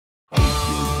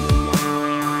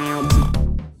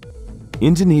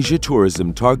Indonesia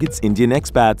tourism targets Indian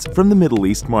expats from the Middle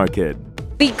East market.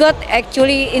 We got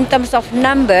actually, in terms of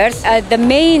numbers, the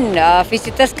main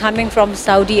visitors coming from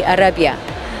Saudi Arabia.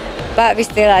 But we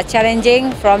still are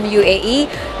challenging from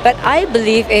UAE. But I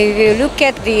believe if you look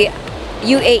at the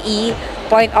UAE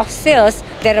point of sales,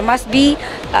 there must be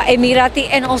Emirati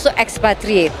and also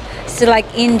expatriate, so like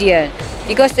Indian.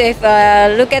 Because if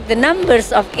look at the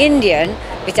numbers of Indian,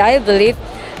 which I believe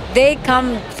they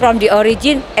come from the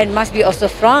origin and must be also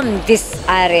from this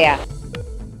area.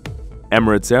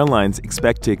 Emirates Airlines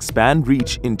expect to expand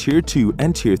reach in Tier 2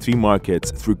 and Tier 3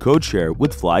 markets through codeshare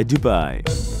with Fly Dubai.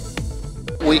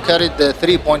 We carried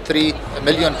 3.3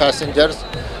 million passengers.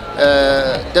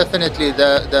 Definitely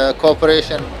the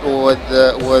cooperation with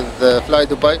Fly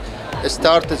Dubai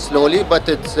started slowly, but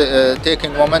it's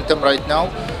taking momentum right now.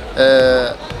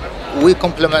 We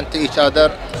complement each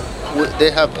other.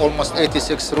 They have almost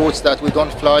 86 routes that we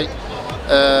don't fly.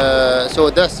 So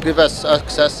this gives us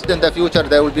access. In the future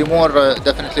there will be more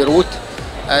definitely route,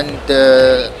 and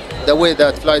the way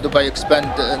that Fly Dubai expand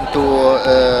into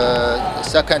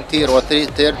second tier or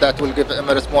third tier, that will give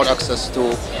Emirates more access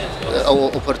to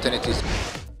our opportunities.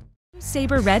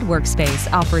 Sabre Red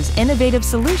Workspace offers innovative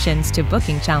solutions to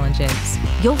booking challenges.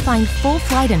 You'll find full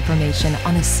flight information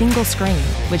on a single screen,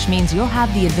 which means you'll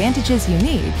have the advantages you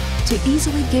need to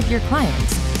easily give your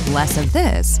clients less of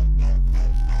this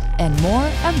and more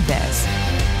of this.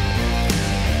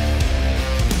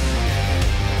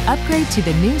 Upgrade to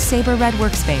the new Sabre Red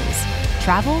Workspace.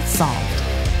 Travel solved.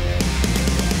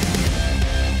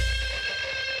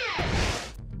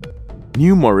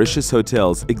 New Mauritius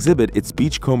Hotels exhibit its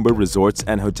Beachcomber Resorts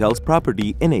and Hotels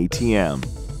property in ATM.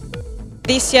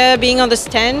 This year, being on the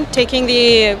stand, taking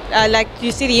the, like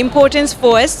you see, the importance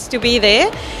for us to be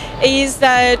there is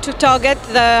to target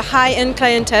the high-end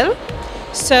clientele.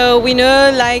 So we know,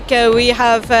 like we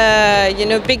have,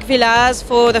 big villas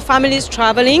for the families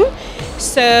traveling.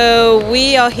 So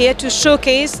we are here to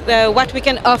showcase what we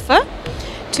can offer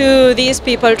to these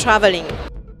people traveling.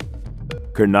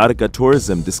 Karnataka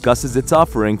Tourism discusses its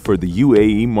offering for the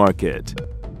UAE market.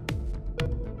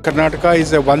 Karnataka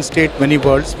is a one state, many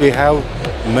worlds. We have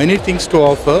many things to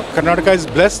offer. Karnataka is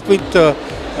blessed with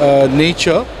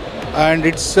nature, and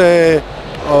it's a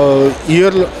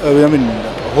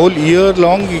whole year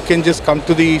long you can just come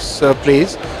to this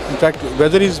place. In fact,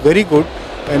 weather is very good.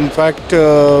 In fact,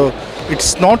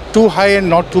 it's not too high and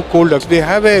not too cold. They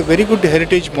have a very good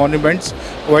heritage monuments,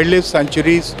 wildlife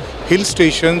sanctuaries, hill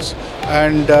stations,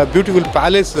 and beautiful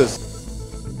palaces.